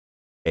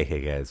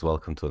Hey guys,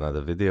 welcome to another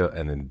video,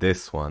 and in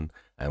this one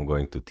I'm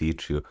going to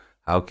teach you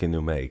how can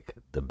you make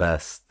the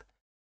best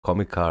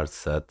comic card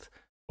set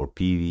for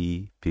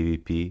PvE,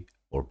 PvP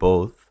or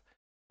both,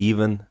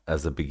 even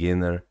as a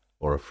beginner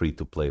or a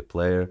free-to-play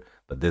player,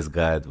 but this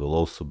guide will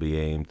also be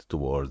aimed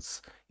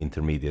towards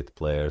intermediate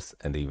players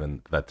and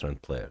even veteran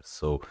players.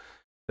 So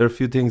there are a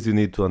few things you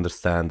need to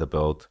understand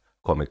about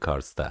comic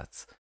card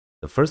stats.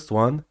 The first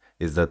one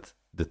is that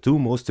the two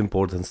most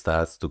important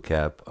stats to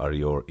cap are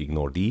your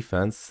ignore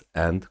defense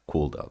and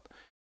cooldown.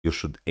 You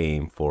should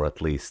aim for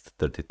at least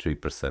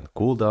 33%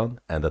 cooldown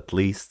and at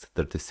least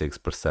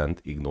 36%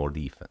 ignore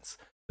defense.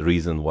 The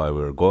reason why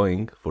we're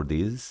going for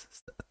these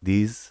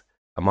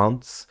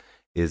amounts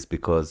is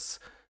because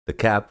the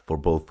cap for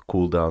both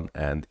cooldown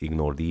and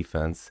ignore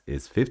defense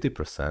is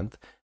 50%,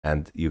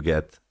 and you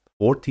get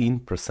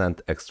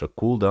 14% extra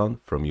cooldown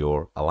from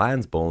your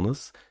alliance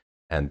bonus.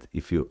 And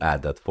if you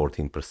add that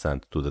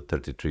 14% to the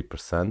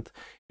 33%,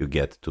 you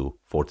get to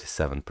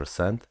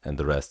 47%, and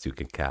the rest you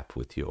can cap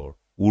with your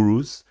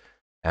Urus.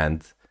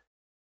 And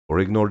for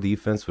ignore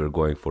defense, we're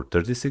going for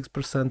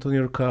 36% on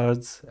your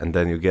cards, and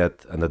then you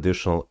get an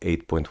additional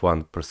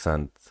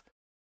 8.1%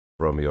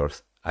 from your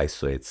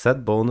ISO 8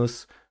 set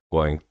bonus,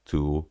 going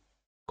to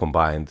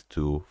combined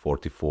to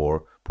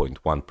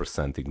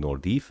 44.1% ignore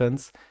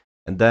defense.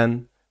 And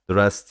then the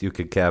rest you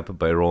can cap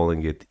by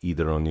rolling it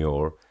either on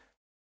your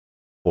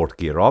fourth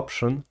gear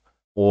option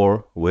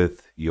or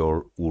with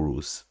your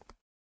Urus.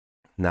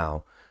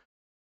 Now,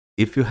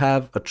 if you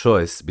have a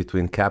choice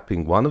between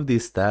capping one of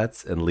these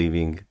stats and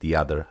leaving the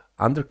other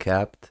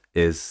undercapped,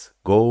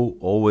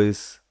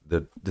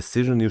 the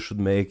decision you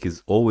should make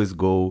is always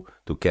go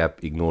to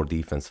cap ignore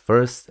defense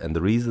first, and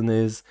the reason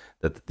is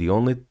that the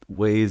only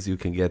ways you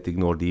can get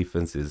ignore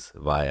defense is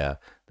via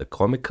the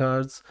comic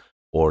cards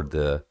or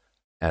the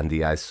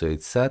ISO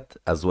 8 set,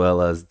 as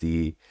well as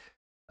the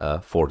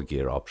fourth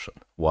gear option,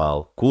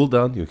 while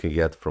cooldown you can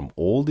get from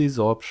all these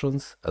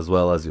options as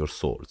well as your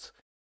swords.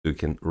 You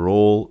can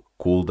roll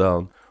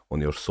cooldown on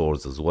your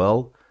swords as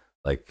well,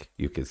 like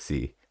you can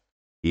see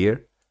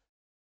here,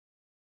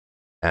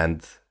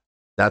 and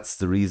that's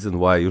the reason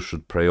why you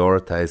should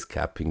prioritize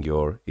capping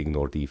your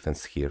ignore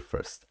defense here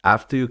first.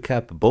 After you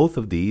cap both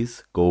of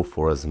these, go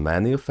for as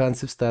many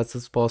offensive stats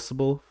as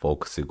possible,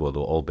 focusing on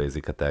all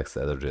basic attacks,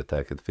 energy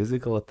attack and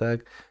physical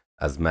attack,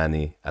 as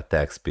many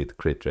attack speed,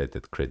 crit rate,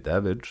 and crit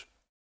damage,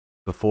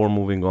 before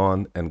moving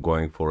on and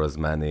going for as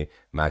many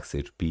max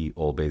HP,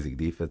 all basic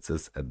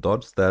defenses, and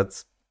dodge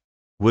stats,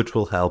 which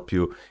will help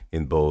you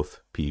in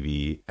both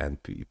PvE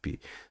and PvP.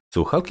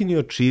 So how can you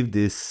achieve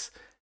this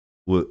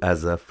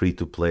as a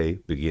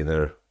free-to-play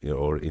beginner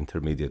or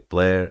intermediate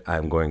player?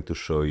 I'm going to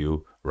show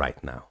you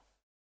right now.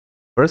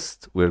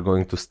 First, we're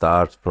going to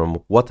start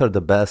from what are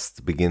the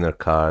best beginner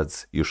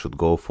cards you should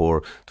go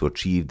for to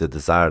achieve the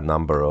desired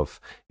number of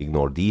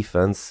ignore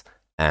defense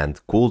and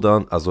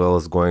cooldown, as well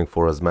as going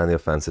for as many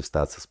offensive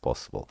stats as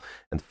possible.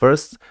 And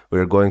first,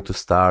 we're going to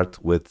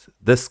start with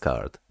this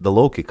card, the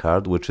Loki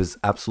card, which is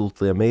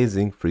absolutely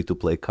amazing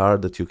free-to-play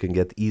card that you can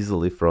get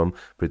easily from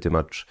pretty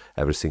much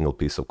every single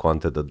piece of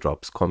content that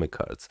drops comic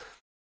cards.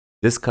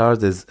 This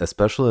card is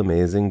especially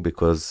amazing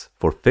because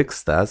for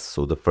fixed stats,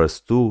 so the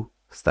first two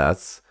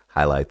stats,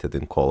 highlighted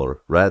in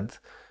color red,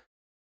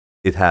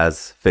 it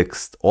has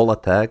fixed all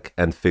attack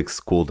and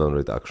fixed cooldown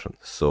reduction.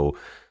 So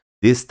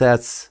these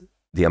stats,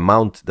 the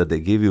amount that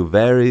they give you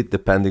vary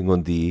depending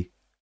on the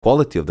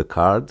quality of the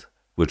card,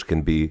 which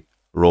can be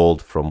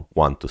rolled from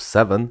 1 to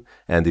 7.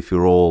 And if you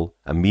roll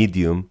a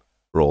medium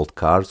rolled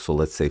card, so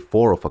let's say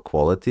 4 of a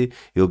quality,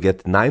 you'll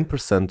get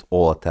 9%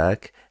 all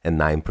attack and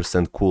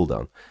 9%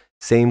 cooldown.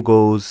 Same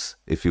goes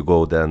if you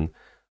go then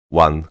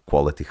one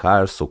quality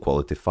higher, so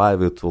quality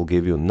 5, it will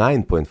give you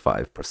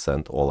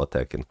 9.5% all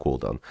attack and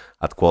cooldown.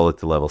 At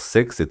quality level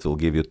 6, it will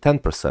give you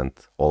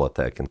 10% all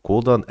attack and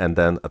cooldown, and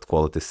then at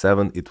quality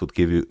 7, it would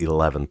give you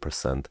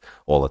 11%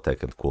 all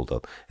attack and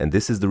cooldown. And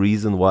this is the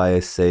reason why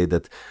I say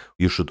that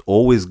you should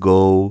always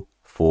go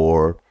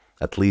for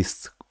at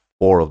least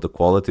 4 of the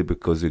quality,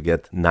 because you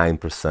get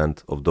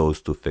 9% of those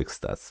two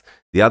fixed stats.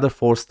 The other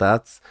 4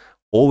 stats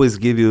always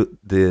give you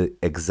the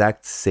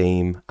exact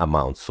same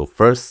amount. So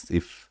first,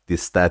 if the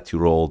stat you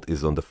rolled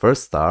is on the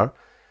first star,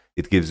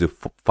 it gives you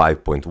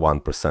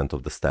 5.1%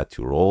 of the stat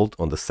you rolled.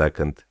 On the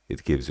second,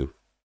 it gives you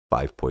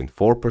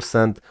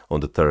 5.4%. On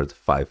the third,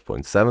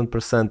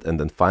 5.7%. And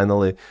then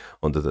finally,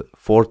 on the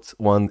fourth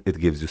one, it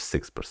gives you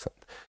 6%.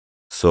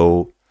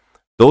 So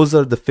those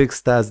are the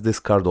fixed stats this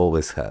card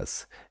always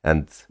has.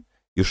 And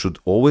you should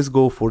always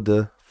go for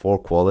the 4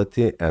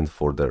 quality, and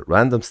for the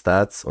random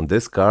stats on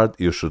this card,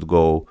 you should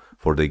go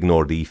for the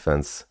ignore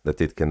defense that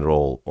it can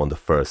roll on the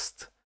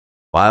first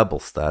viable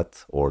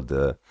stat or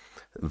the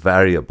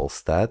variable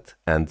stat.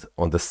 And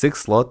on the 6th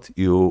slot,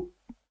 you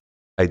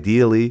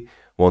ideally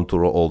want to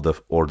roll the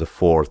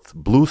 4th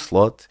blue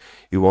slot,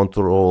 you want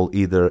to roll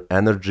either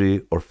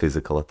energy or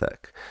physical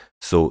attack.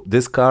 So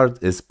this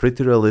card is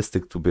pretty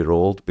realistic to be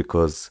rolled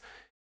because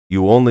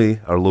you only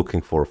are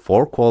looking for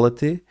 4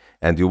 quality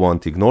and you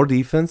want ignore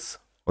defense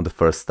on the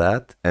first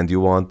stat, and you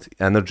want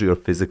energy or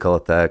physical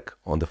attack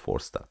on the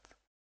fourth stat.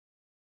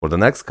 For the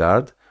next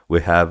card,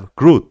 we have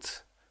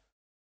Groot.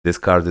 This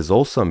card is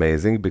also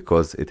amazing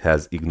because it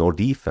has Ignore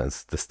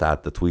Defense, the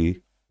stat that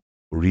we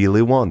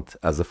really want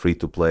as a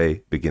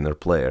free-to-play beginner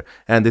player.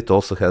 And it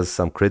also has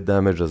some crit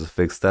damage as a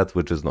fixed stat,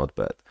 which is not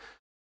bad.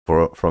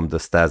 From the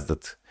stats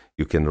that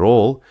you can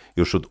roll,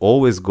 you should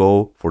always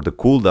go for the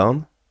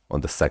cooldown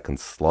on the second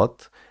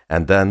slot,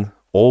 and then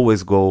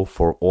always go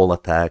for all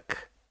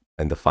attack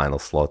in the final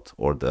slot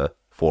or the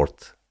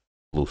fourth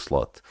blue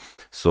slot.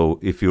 So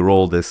if you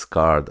roll this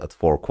card at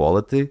 4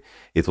 quality,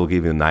 it will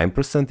give you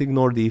 9%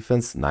 ignore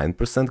defense,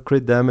 9%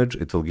 crit damage,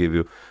 it will give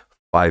you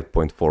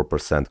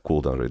 5.4%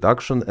 cooldown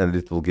reduction, and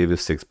it will give you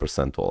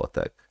 6% all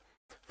attack.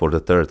 For the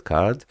third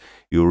card,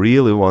 you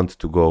really want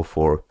to go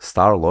for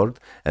Star-Lord,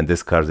 and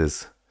this card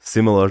is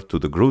similar to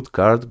the Groot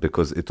card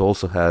because it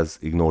also has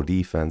Ignore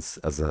Defense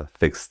as a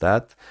fixed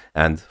stat,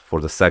 and for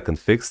the second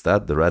fixed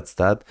stat, the red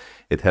stat,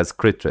 it has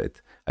crit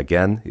rate.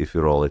 Again, if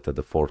you roll it at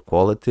the 4th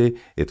quality,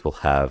 it will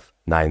have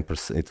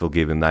 9%, it will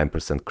give you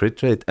 9%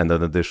 crit rate and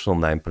an additional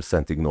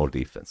 9% Ignore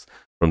Defense.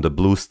 From the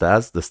blue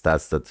stats, the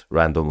stats that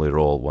randomly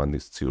roll one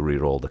is to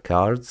re-roll the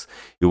cards,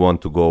 you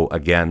want to go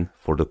again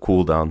for the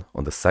cooldown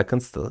on the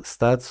second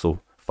stat,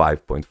 so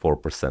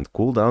 5.4%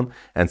 cooldown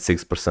and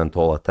 6%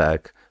 all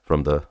attack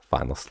from the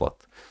final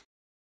slot.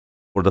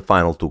 For the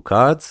final 2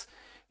 cards,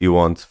 you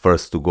want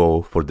first to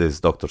go for this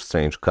Doctor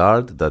Strange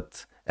card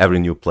that every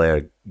new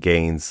player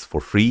gains for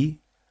free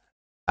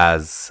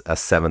as a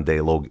 7-day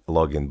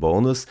login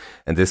bonus.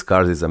 And this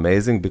card is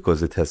amazing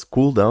because it has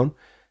cooldown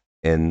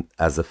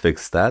as a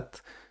fixed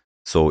stat.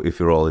 So if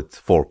you roll it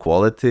 4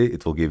 quality,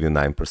 it will give you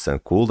 9%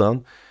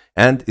 cooldown.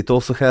 And it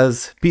also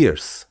has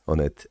Pierce on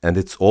it, and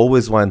it's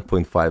always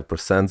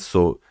 1.5%.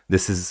 So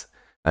this is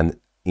an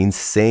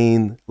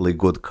insanely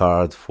good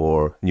card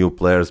for new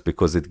players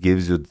because it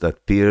gives you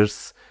that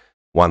Pierce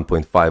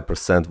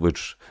 1.5%,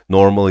 which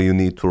normally you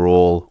need to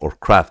roll or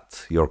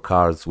craft your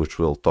cards, which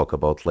we'll talk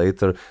about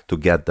later, to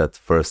get that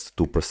first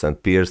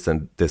 2% Pierce,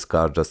 and this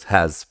card just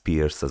has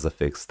Pierce as a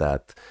fixed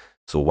stat,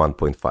 so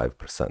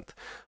 1.5%.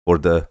 For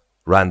the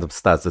random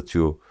stats that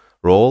you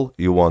roll,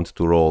 you want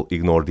to roll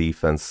Ignore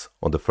Defense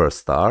on the first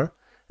star,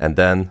 and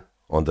then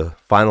on the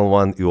final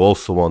one, you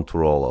also want to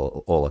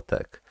roll all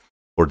attack.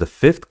 For the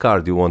 5th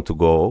card you want to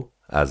go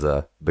as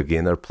a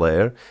beginner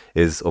player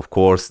is, of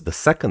course, the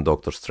second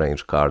Doctor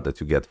Strange card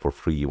that you get for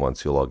free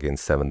once you log in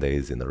 7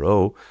 days in a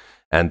row.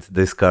 And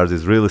this card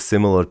is really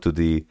similar to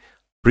the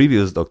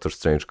previous Doctor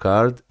Strange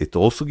card. It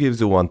also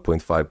gives you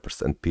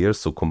 1.5%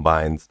 Pierce, so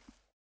combined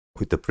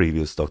with the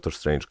previous Doctor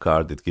Strange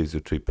card, it gives you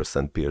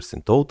 3% Pierce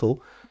in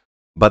total.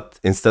 But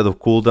instead of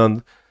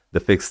cooldown, the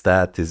fixed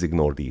stat is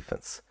Ignore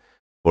Defense.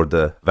 For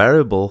the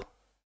variable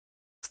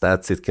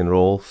stats it can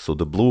roll, so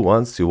the blue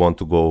ones, you want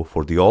to go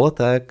for the all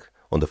attack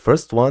on the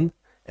first one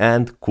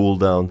and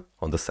cooldown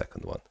on the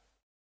second one.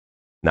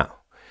 Now,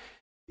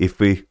 if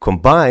we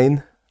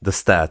combine the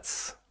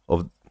stats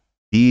of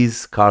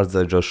these cards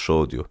I just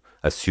showed you,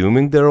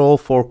 assuming they're all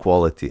 4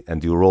 quality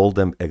and you roll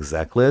them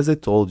exactly as I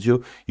told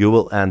you, you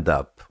will end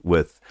up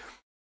with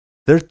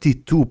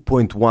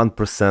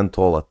 32.1%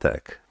 all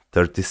attack,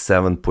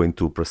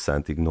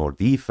 37.2% ignore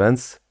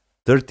defense,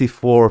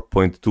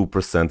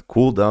 34.2%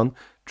 cooldown,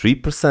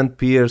 3%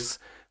 pierce,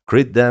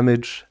 crit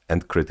damage,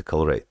 and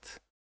critical rate,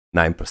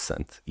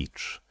 9%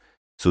 each.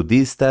 So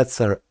these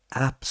stats are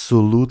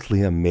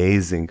absolutely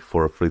amazing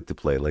for a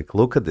free-to-play. Like,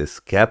 look at this,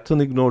 capped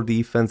on ignore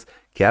defense,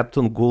 capped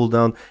on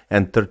cooldown,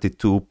 and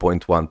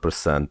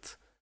 32.1%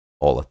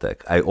 all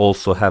attack. I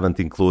also haven't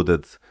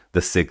included the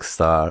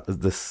 6-star,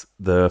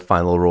 the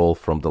final roll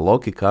from the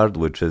Loki card,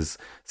 which is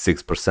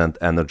 6%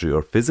 energy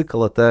or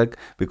physical attack,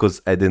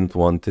 because I didn't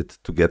want it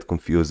to get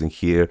confusing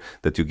here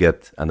that you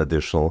get an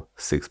additional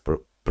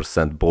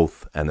 6%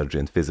 both energy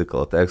and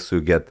physical attack, so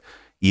you get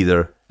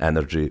either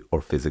energy or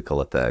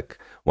physical attack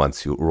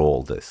once you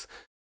roll this.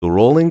 So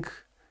rolling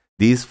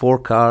these 4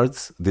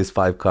 cards, these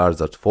 5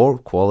 cards at 4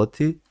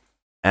 quality,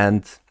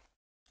 and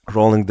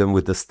rolling them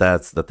with the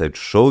stats that I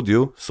showed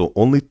you, so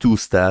only 2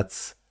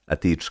 stats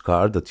at each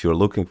card that you're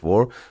looking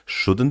for,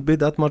 shouldn't be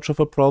that much of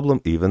a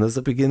problem, even as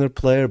a beginner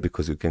player,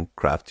 because you can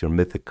craft your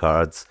mythic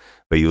cards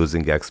by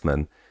using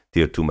X-Men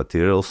Tier 2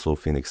 materials, so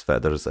Phoenix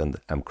Feathers and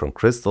Emkron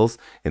Crystals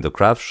in the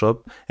craft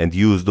shop, and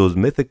use those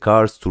mythic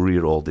cards to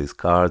reroll these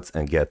cards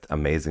and get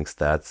amazing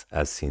stats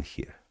as seen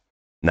here.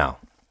 Now,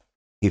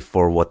 if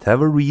for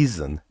whatever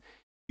reason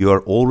you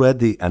are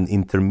already an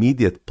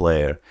intermediate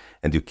player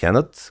and you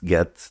cannot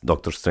get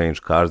Doctor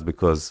Strange cards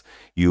because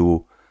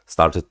you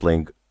started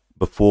playing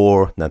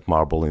before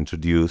Netmarble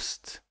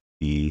introduced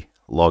the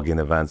login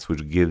events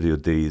which give you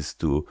these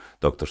 2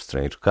 Doctor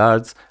Strange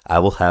cards, I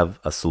will have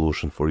a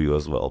solution for you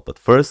as well. But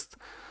first,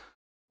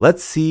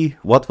 let's see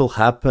what will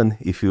happen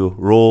if you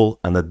roll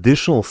an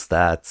additional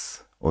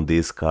stats on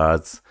these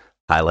cards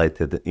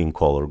highlighted in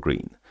color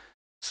green.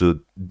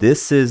 So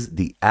this is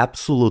the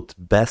absolute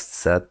best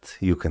set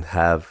you can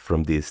have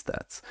from these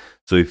stats.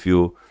 So if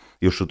you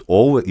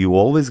you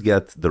always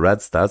get the red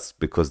stats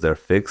because they're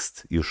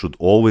fixed. You should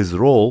always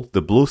roll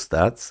the blue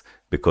stats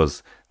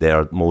because they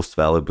are most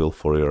valuable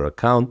for your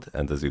account.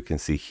 And as you can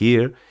see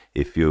here,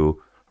 if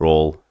you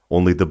roll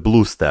only the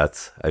blue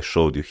stats I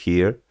showed you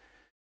here,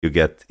 you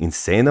get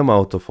insane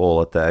amount of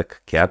all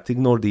attack, capped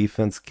ignore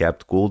defense,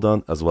 capped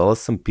cooldown, as well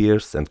as some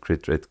pierce and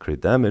crit rate,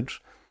 crit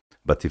damage.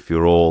 But if you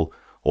roll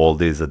all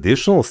these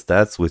additional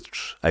stats,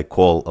 which I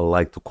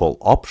like to call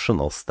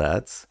optional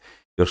stats,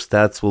 your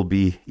stats will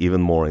be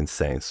even more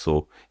insane.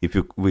 So if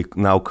we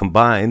now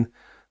combine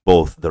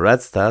both the red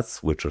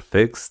stats, which are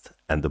fixed,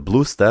 and the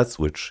blue stats,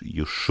 which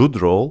you should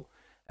roll,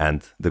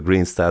 and the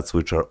green stats,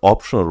 which are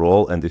optional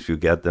roll, and if you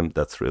get them,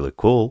 that's really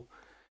cool,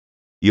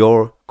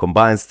 your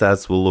combined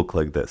stats will look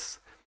like this.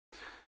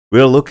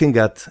 We're looking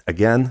at,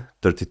 again,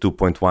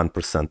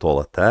 32.1% all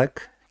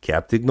attack,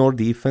 capped ignore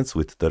defense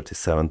with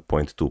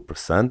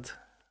 37.2%,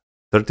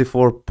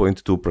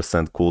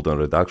 34.2% cooldown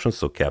reduction,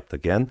 so capped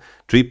again,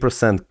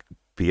 3%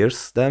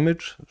 pierce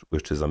damage,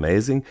 which is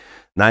amazing,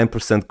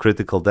 9%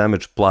 critical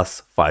damage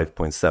plus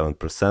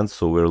 5.7%,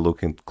 so we're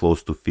looking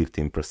close to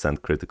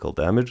 15% critical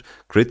damage.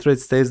 Crit rate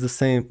stays the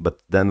same,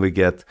 but then we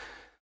get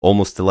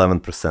almost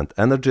 11%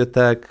 energy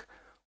attack,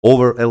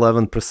 over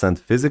 11%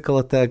 physical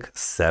attack,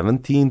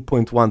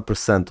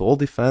 17.1% all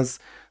defense,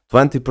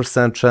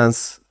 20%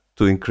 chance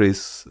to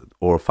increase,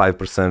 or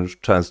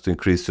 5% chance to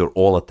increase your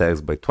all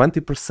attacks by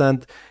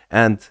 20%,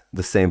 and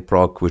the same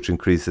proc which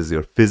increases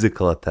your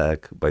physical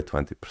attack by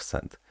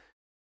 20%.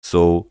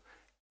 So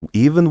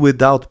even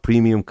without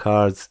premium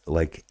cards,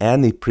 like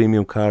any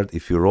premium card,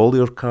 if you roll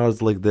your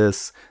cards like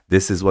this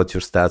is what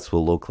your stats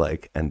will look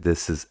like, and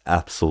this is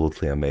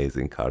absolutely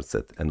amazing card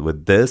set. And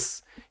with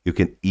this, you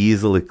can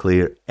easily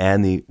clear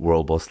any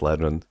World Boss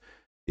Legend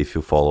if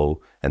you follow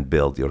and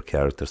build your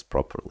characters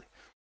properly.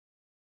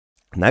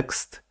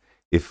 Next,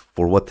 if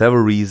for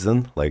whatever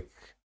reason, like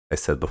I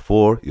said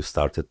before, you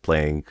started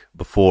playing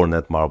before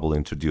Netmarble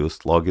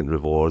introduced login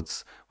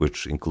rewards,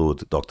 which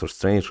include Doctor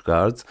Strange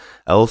cards,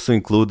 I also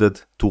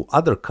included 2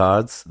 other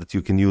cards that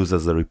you can use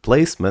as a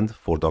replacement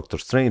for Doctor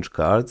Strange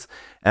cards,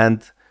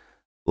 and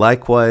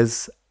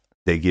likewise,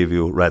 they give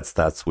you red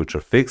stats which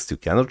are fixed, you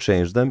cannot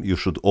change them. You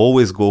should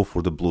always go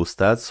for the blue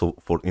stats. So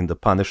in the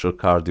Punisher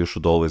card, you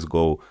should always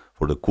go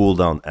for the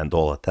cooldown and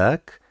all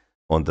attack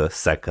on the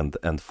 2nd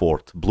and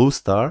 4th blue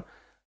star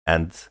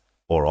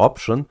or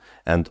option.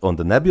 And on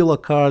the Nebula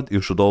card,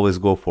 you should always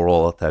go for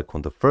all attack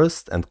on the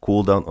 1st and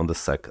cooldown on the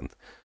 2nd.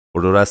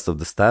 For the rest of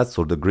the stats,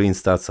 or the green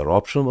stats are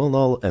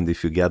optional, and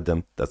if you get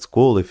them, that's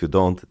cool. If you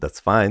don't, that's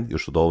fine. You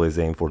should always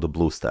aim for the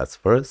blue stats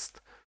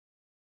first.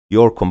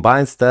 Your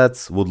combined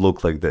stats would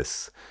look like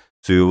this.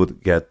 So you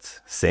would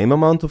get same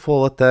amount of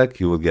all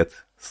attack, you would get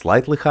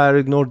slightly higher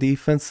ignore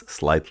defense,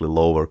 slightly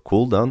lower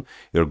cooldown,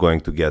 you're going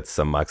to get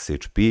some max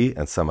HP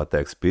and some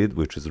attack speed,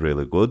 which is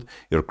really good.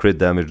 Your crit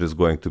damage is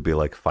going to be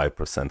like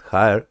 5%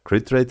 higher,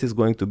 crit rate is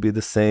going to be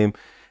the same,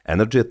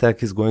 energy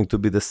attack is going to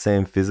be the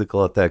same,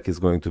 physical attack is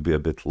going to be a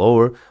bit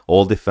lower,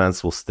 all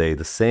defense will stay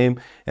the same,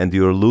 and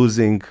you're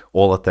losing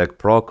all attack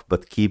proc,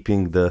 but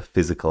keeping the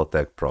physical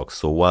attack proc.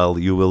 So while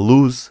you will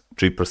lose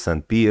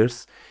 3%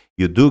 pierce,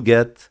 you do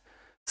get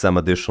some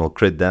additional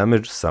crit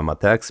damage, some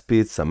attack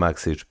speed, some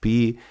max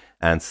HP,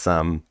 and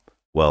some,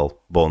 well,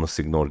 bonus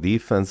ignore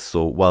defense.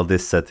 So while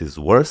this set is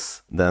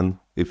worse than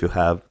if you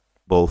have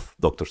both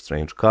Doctor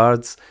Strange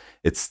cards,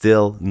 it's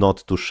still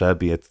not too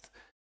shabby.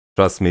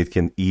 Trust me, it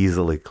can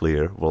easily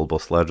clear World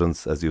Boss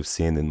Legends. As you've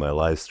seen in my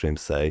live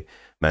streams, I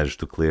managed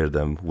to clear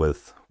them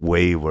with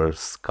way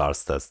worse card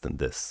stats than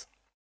this.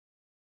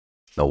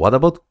 Now, what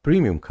about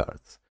premium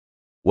cards?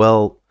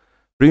 Well,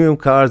 premium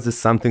cards is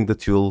something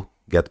that you'll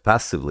get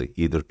passively,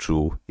 either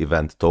through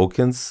event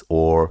tokens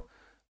or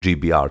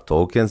GBR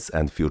tokens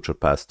and future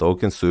pass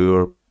tokens. So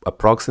you're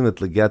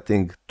approximately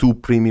getting 2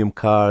 premium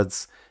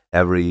cards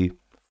every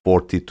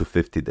 40 to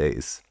 50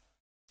 days.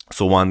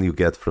 So one you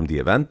get from the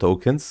event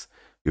tokens,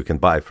 you can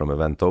buy from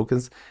event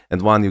tokens,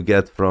 and one you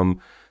get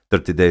from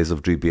 30 days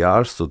of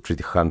GBR, so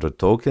 300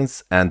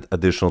 tokens, and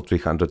additional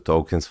 300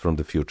 tokens from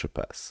the future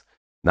pass.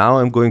 Now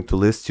I'm going to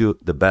list you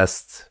the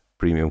best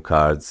premium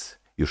cards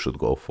you should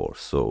go for.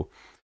 So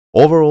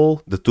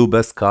overall, the 2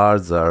 best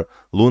cards are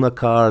Luna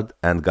card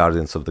and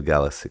Guardians of the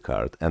Galaxy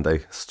card, and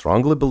I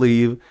strongly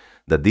believe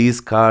that these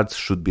cards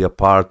should be a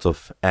part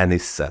of any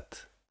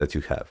set that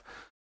you have.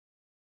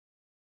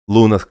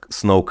 Luna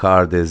Snow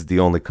card is the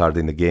only card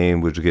in the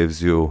game which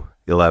gives you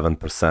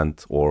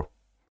 11% or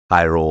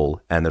high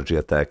roll energy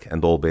attack,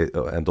 and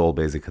all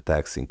basic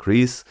attacks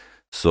increase.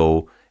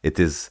 So it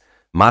is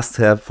must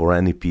have for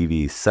any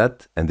PvE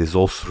set, and is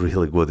also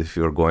really good if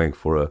you're going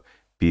for a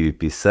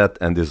PvP set,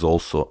 and is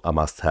also a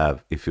must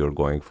have if you're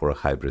going for a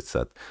hybrid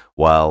set.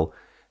 While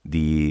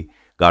the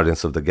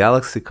Guardians of the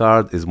Galaxy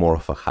card is more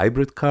of a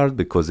hybrid card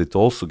because it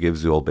also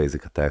gives you all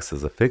basic attacks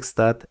as a fixed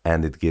stat,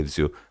 and it gives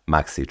you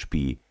max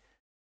HP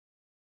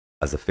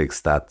as a fixed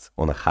stat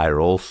on a high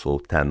roll, so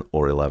 10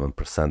 or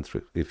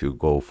 11% if you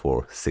go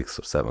for 6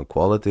 or 7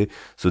 quality.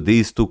 So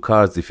these 2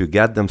 cards, if you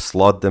get them,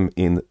 slot them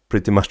in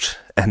pretty much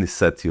any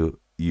set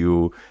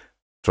you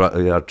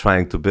you are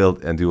trying to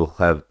build, and you will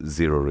have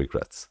zero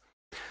regrets.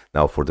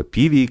 Now for the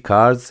PvE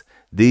cards,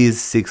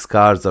 these 6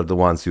 cards are the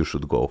ones you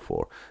should go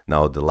for.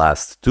 Now the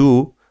last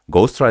 2,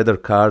 Ghost Rider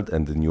card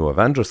and the New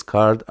Avengers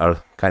card,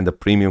 are kind of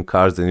premium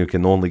cards, and you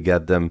can only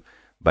get them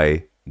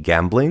by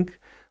gambling.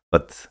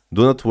 But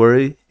do not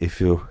worry,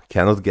 if you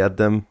cannot get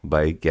them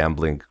by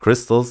gambling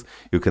crystals,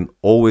 you can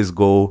always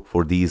go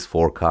for these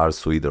 4 cards.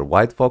 So either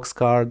White Fox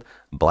card,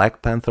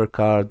 Black Panther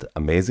card,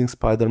 Amazing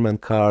Spider-Man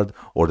card,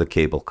 or the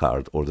Cable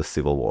card, or the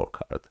Civil War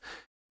card.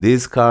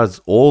 These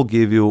cards all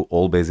give you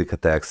all basic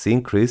attacks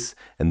increase,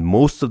 and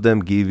most of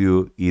them give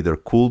you either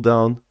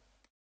cooldown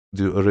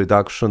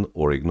reduction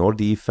or ignore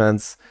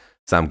defense.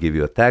 Some give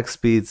you attack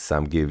speed,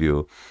 some give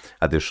you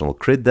additional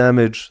crit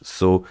damage,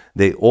 so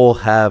they all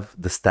have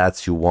the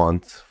stats you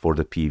want for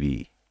the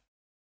PvE.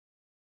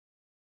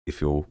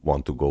 If you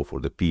want to go for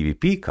the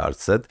PvP card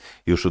set,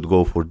 you should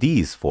go for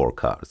these 4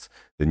 cards.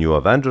 The New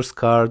Avengers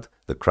card,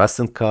 the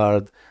Crescent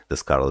card, the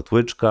Scarlet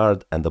Witch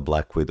card, and the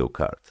Black Widow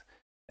card.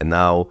 And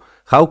now,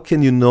 how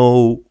can you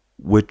know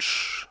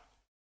which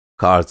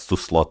cards to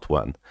slot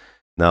when?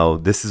 Now,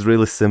 this is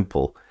really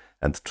simple,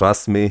 and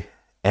trust me,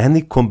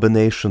 any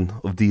combination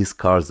of these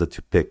cards that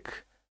you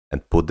pick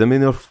and put them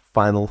in your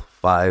final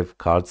 5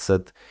 card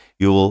set,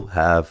 you will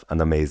have an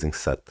amazing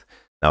set.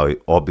 Now,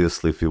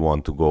 obviously, if you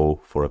want to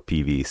go for a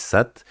PvE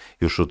set,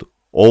 you should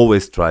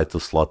always try to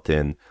slot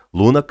in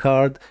Luna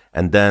card,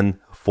 and then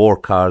 4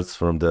 cards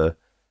from the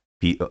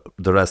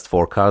rest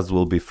 4 cards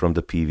will be from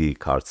the PvE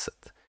card set.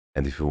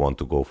 And if you want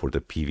to go for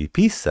the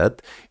PvP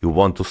set, you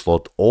want to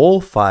slot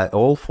all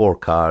 4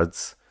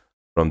 cards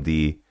from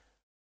the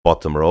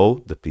bottom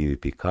row, the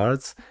PvP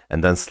cards,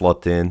 and then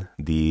slot in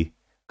the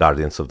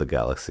Guardians of the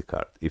Galaxy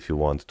card. If you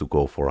want to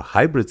go for a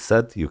hybrid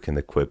set, you can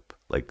equip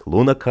like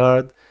Luna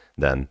card,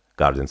 then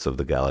Guardians of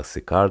the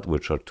Galaxy card,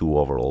 which are 2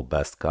 overall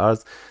best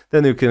cards.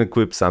 Then you can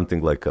equip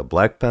something like a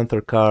Black Panther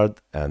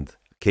card and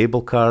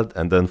Cable card,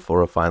 and then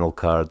for a final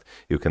card,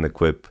 you can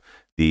equip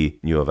the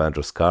New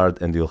Avengers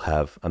card, and you'll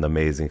have an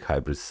amazing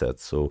hybrid set.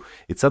 So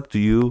it's up to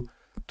you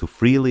to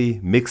freely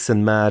mix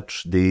and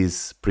match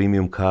these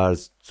premium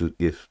cards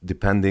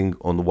depending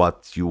on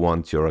what you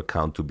want your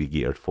account to be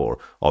geared for.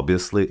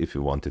 Obviously, if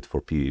you want it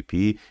for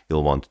PvP,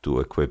 you'll want to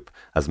equip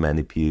as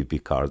many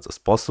PvP cards as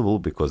possible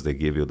because they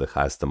give you the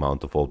highest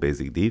amount of all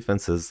basic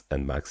defenses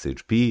and max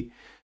HP.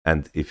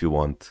 And if you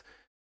want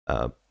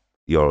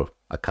your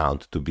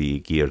account to be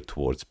geared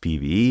towards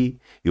PvE,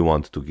 you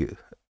want to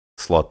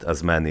slot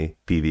as many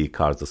PvE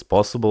cards as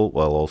possible,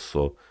 while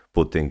also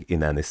putting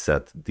in any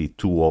set the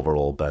 2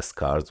 overall best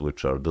cards,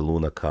 which are the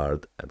Luna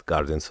card and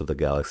Guardians of the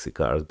Galaxy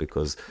card,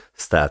 because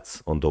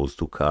stats on those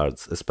 2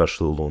 cards,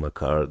 especially Luna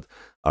card,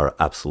 are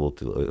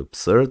absolutely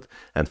absurd.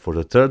 And for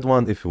the third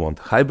one, if you want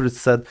a hybrid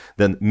set,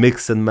 then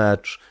mix and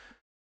match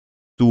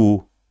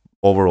 2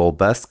 overall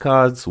best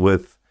cards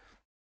with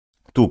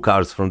 2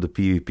 cards from the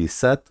PvP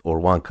set, or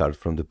 1 card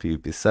from the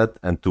PvP set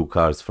and 2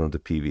 cards from the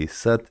PvE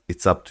set.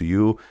 It's up to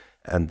you.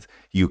 And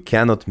you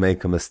cannot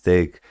make a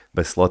mistake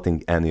by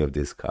slotting any of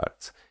these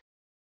cards.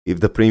 If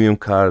the premium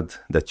card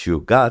that you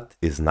got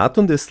is not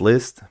on this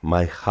list,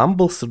 my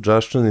humble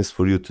suggestion is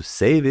for you to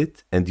save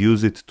it and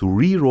use it to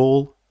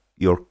re-roll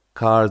your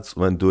cards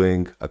when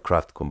doing a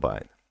craft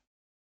combine.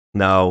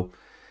 Now,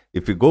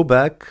 if we go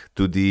back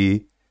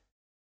to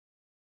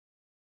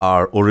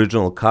our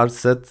original card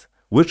set,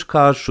 which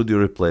card should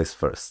you replace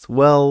first?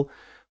 Well,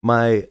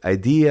 my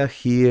idea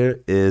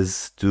here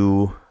is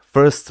to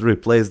first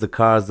replace the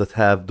cards that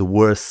have the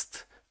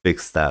worst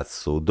fixed stats.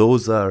 So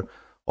those are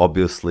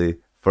obviously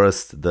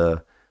first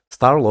the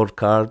Star-Lord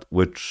card,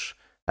 which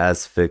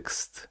has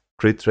fixed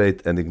crit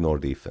rate and ignore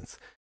defense.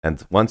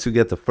 And once you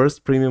get the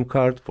first premium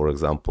card, for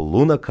example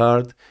Luna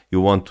card,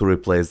 you want to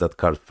replace that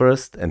card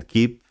first and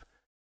keep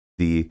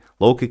the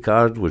Loki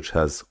card, which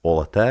has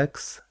all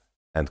attacks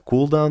and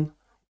cooldown.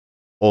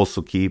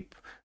 Also keep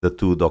the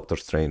 2 Doctor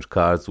Strange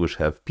cards, which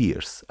have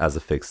Pierce as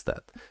a fixed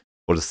stat.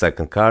 For the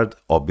second card,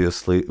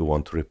 obviously, you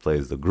want to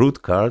replace the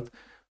Groot card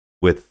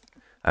with,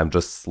 I'm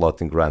just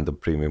slotting random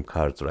premium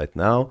cards right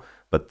now,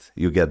 but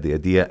you get the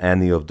idea.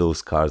 Any of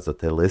those cards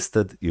that I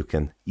listed, you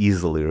can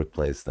easily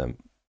replace them,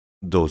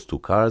 those 2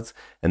 cards,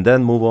 and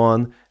then move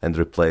on and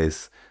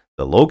replace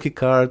the Loki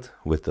card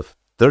with the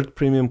third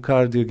premium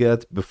card you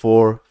get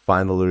before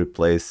finally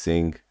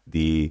replacing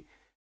the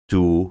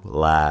 2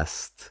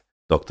 last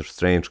Doctor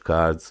Strange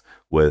cards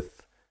with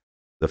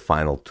the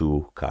final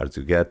 2 cards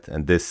you get.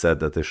 And this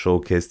set that I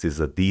showcased is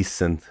a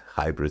decent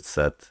hybrid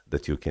set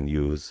that you can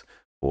use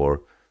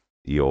for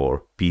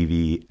your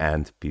PvE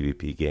and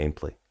PvP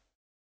gameplay.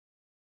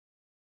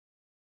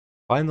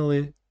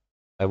 Finally,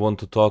 I want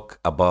to talk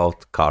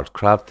about card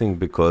crafting,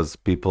 because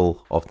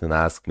people often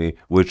ask me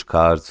which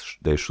cards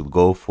they should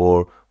go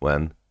for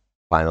when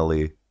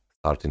finally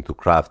starting to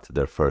craft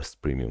their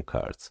first premium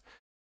cards.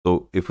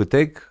 So if we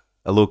take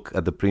a look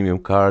at the premium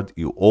card,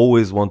 you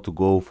always want to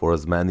go for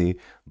as many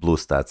blue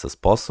stats as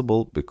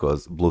possible,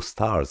 because blue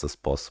stars as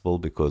possible,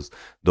 because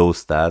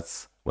those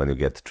stats, when you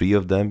get 3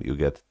 of them, you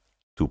get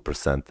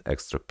 2%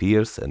 extra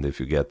Pierce, and if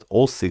you get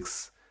all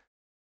 6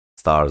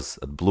 stars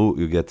at blue,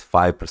 you get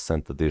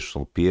 5%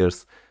 additional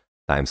Pierce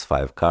times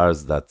 5 cards.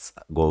 That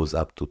goes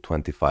up to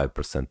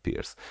 25%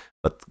 Pierce.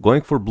 But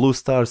going for blue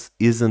stars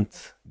isn't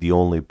the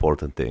only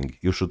important thing.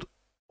 You should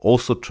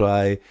also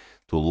try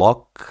to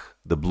lock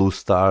the blue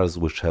stars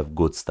which have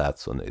good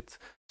stats on it.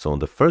 So on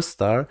the first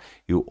star,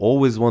 you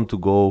always want to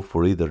go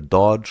for either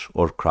dodge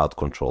or crowd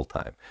control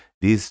time.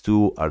 These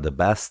two are the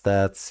best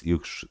stats you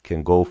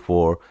can go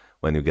for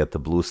when you get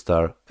the blue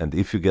star. And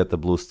if you get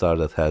the blue star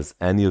that has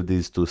any of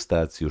these two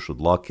stats, you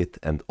should lock it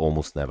and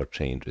almost never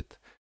change it.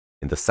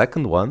 In the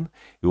second one,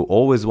 you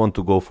always want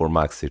to go for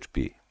max HP.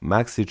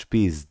 Max HP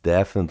is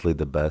definitely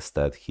the best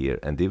stat here.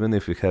 And even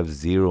if you have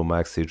 0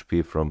 max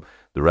HP from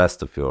the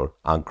rest of your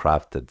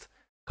uncrafted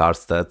card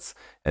stats,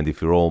 and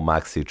if you roll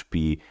max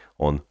HP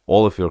on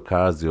all of your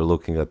cards, you're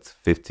looking at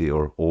 50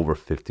 or over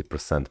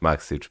 50%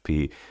 max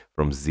HP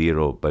from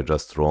 0 by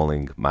just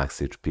rolling max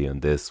HP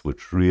on this,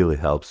 which really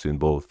helps you in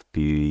both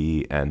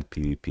PvE and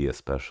PvP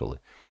especially.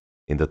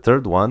 In the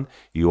third one,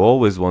 you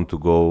always want to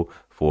go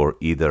for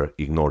either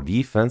ignore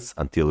defense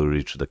until you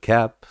reach the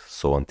cap,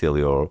 so until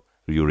you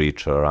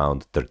reach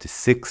around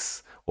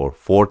 36 or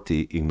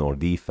 40 ignore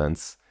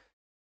defense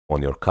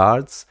on your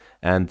cards,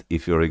 and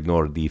if your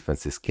ignore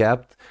defense is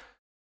capped,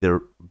 the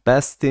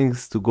best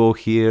things to go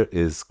here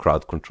is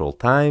crowd control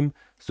time,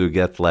 so you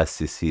get less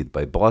CC'd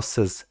by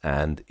bosses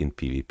and in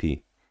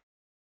PvP.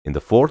 In the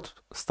fourth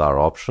star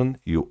option,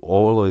 you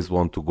always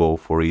want to go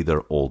for either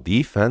all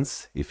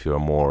defense if you're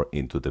more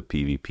into the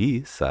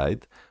PvP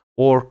side,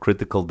 or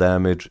critical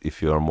damage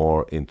if you're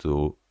more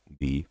into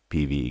the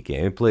PvE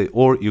gameplay,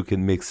 or you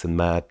can mix and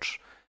match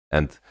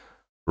and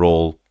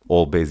roll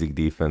all basic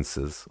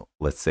defenses,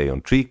 let's say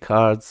on 3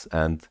 cards,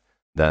 and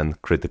then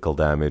critical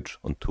damage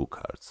on 2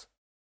 cards.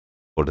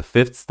 For the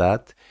fifth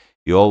stat,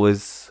 you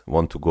always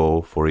want to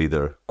go for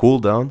either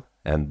cooldown,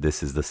 and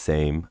this is the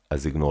same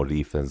as ignore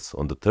defense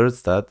on the third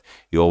stat.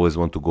 You always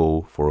want to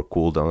go for a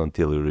cooldown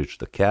until you reach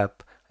the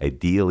cap.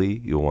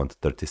 Ideally, you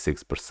want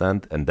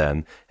 36%, and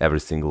then every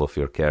single of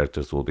your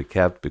characters will be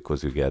capped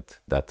because you get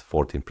that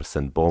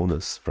 14%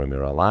 bonus from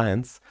your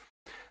alliance.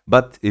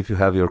 But if you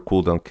have your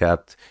cooldown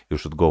capped, you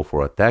should go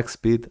for attack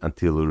speed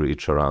until you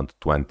reach around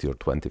 20 or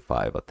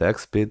 25 attack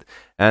speed.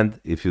 And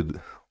if you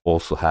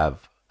also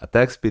have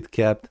attack speed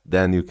capped,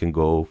 then you can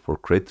go for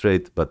crit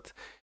rate. But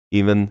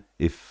even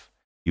if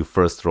you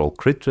first roll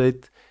crit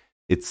rate,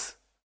 it's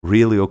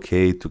really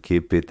okay to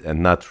keep it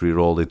and not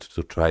reroll it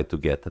to try to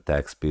get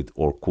attack speed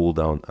or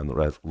cooldown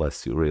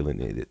unless you really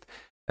need it.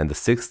 And the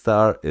 6th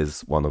star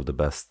is one of the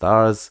best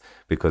stars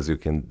because you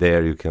can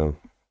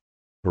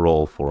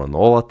roll for an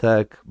all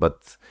attack,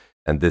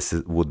 and this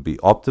would be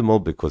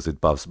optimal because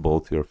it buffs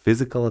both your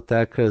physical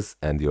attackers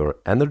and your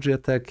energy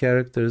attack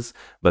characters.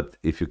 But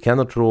if you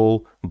cannot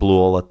roll blue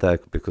all attack,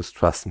 because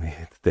trust me,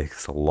 it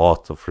takes a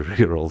lot of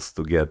rerolls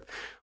to get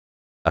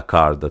a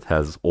card that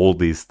has all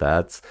these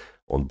stats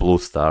on blue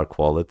star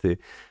quality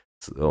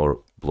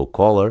or blue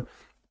color,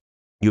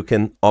 you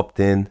can opt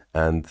in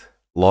and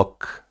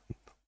lock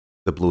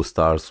the blue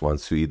stars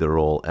once you either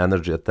roll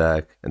energy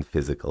attack and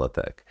physical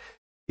attack.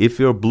 If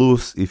you're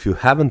blues, if you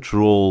haven't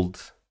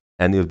rolled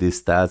any of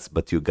these stats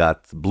but you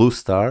got blue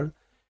star,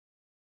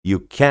 you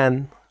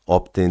can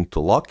opt in to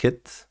lock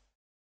it,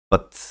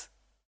 but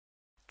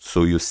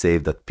so you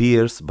save that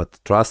Pierce, but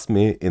trust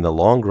me, in the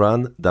long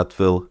run that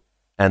will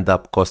end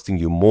up costing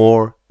you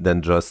more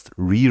than just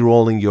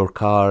re-rolling your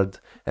card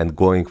and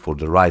going for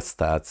the right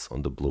stats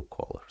on the blue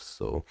colors.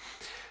 So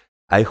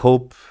I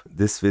hope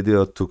this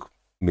video took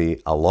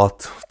me a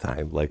lot of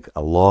time, like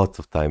a lot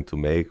of time to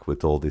make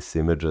with all these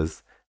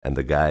images and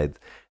the guide,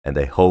 and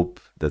I hope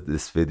that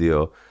this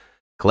video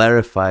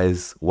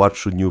clarifies what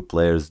should new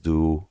players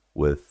do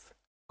with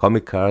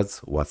comic cards,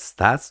 what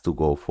stats to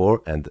go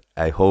for, and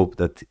I hope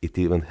that it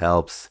even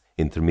helps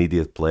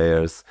intermediate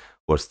players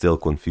who are still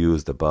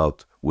confused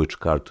about which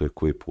card to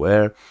equip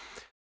where.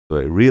 So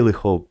I really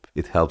hope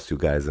it helps you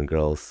guys and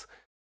girls.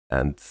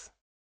 And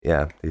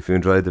yeah, if you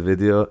enjoyed the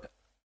video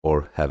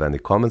or have any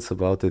comments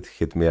about it,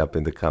 hit me up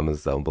in the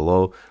comments down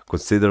below.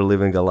 Consider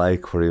leaving a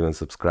like or even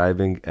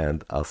subscribing,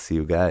 and I'll see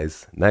you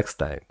guys next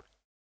time.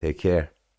 Take care.